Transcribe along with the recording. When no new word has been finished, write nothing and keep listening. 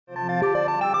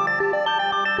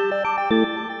SUSE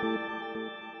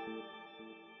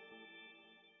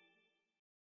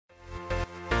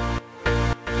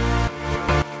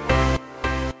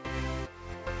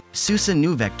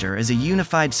NeuVector is a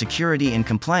unified security and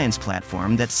compliance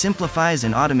platform that simplifies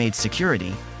and automates security,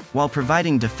 while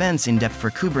providing defense in depth for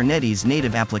Kubernetes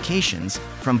native applications,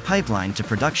 from pipeline to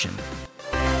production.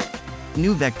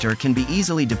 NeuVector can be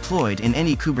easily deployed in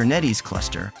any Kubernetes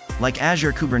cluster, like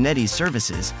Azure Kubernetes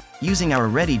Services, using our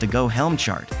ready-to-go Helm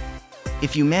chart.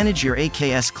 If you manage your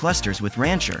AKS clusters with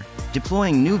Rancher,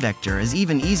 deploying NeuVector is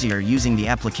even easier using the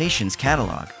application's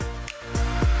catalog.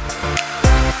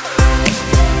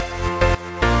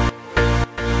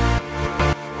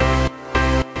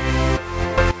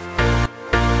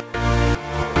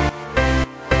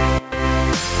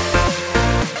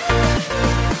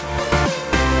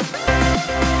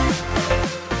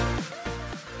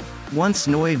 Once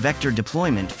NeuVector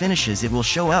deployment finishes, it will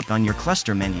show up on your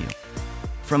cluster menu.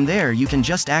 From there you can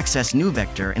just access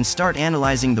NeuVector and start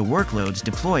analyzing the workloads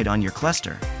deployed on your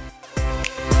cluster.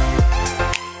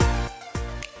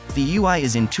 The UI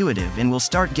is intuitive and will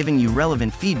start giving you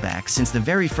relevant feedback since the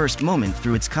very first moment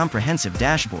through its comprehensive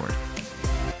dashboard.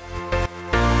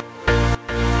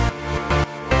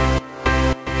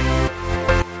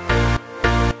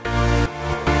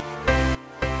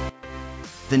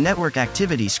 The Network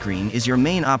Activity screen is your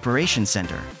main operation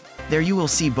center. There you will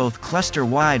see both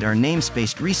cluster-wide or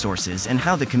namespaced resources and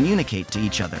how they communicate to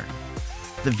each other.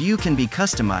 The view can be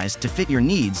customized to fit your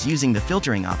needs using the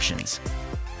filtering options.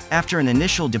 After an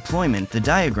initial deployment, the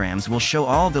diagrams will show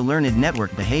all the learned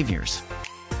network behaviors.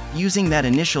 Using that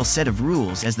initial set of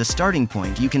rules as the starting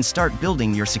point, you can start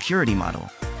building your security model.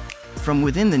 From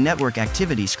within the Network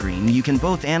Activity screen, you can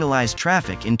both analyze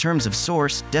traffic in terms of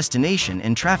source, destination,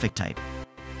 and traffic type.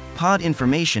 Pod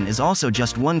information is also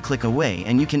just one click away,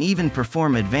 and you can even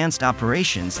perform advanced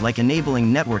operations like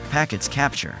enabling network packets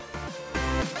capture.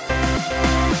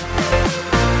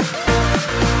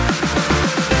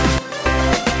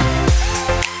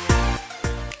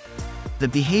 The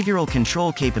behavioral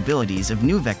control capabilities of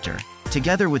NeuVector,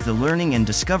 together with the learning and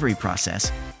discovery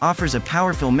process, offers a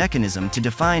powerful mechanism to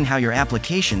define how your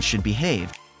applications should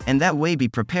behave, and that way be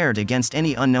prepared against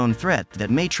any unknown threat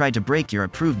that may try to break your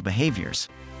approved behaviors.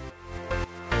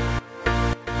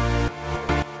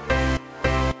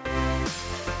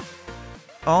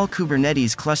 All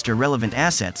Kubernetes cluster-relevant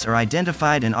assets are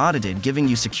identified and audited, giving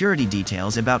you security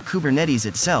details about Kubernetes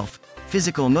itself,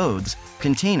 physical nodes,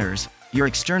 containers, your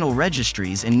external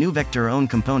registries, and NeuVector-owned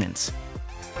components.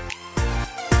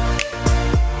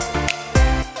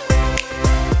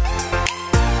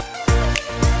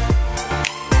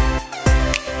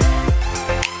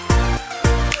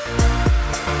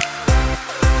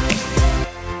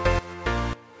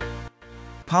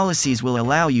 Policies will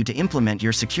allow you to implement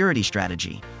your security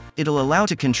strategy. It'll allow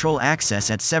to control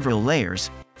access at several layers,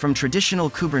 from traditional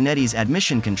Kubernetes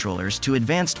admission controllers to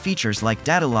advanced features like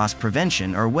data loss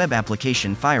prevention or web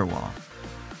application firewall.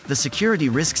 The security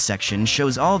risks section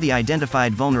shows all the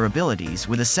identified vulnerabilities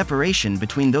with a separation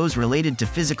between those related to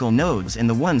physical nodes and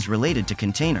the ones related to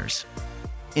containers.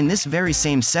 In this very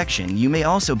same section, you may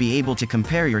also be able to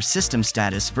compare your system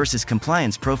status versus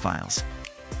compliance profiles.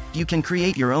 You can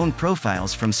create your own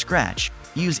profiles from scratch,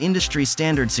 use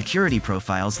industry-standard security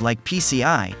profiles like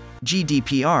PCI,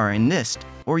 GDPR, and NIST,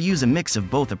 or use a mix of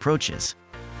both approaches.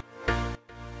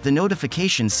 The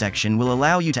notifications section will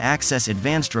allow you to access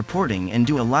advanced reporting and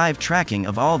do a live tracking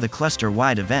of all the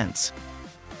cluster-wide events.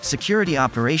 Security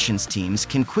operations teams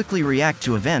can quickly react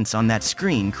to events on that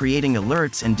screen, creating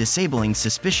alerts and disabling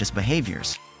suspicious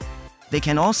behaviors. They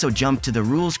can also jump to the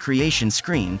rules creation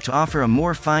screen to offer a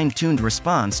more fine-tuned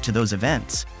response to those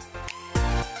events.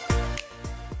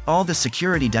 All the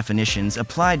security definitions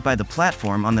applied by the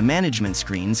platform on the management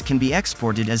screens can be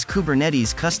exported as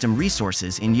Kubernetes custom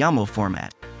resources in YAML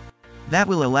format. That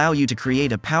will allow you to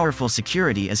create a powerful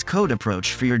security as code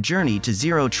approach for your journey to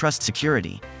Zero Trust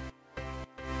security.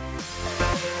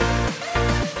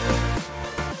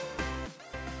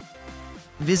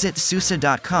 Visit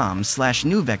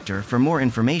SUSE.com/NeuVector for more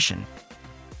information.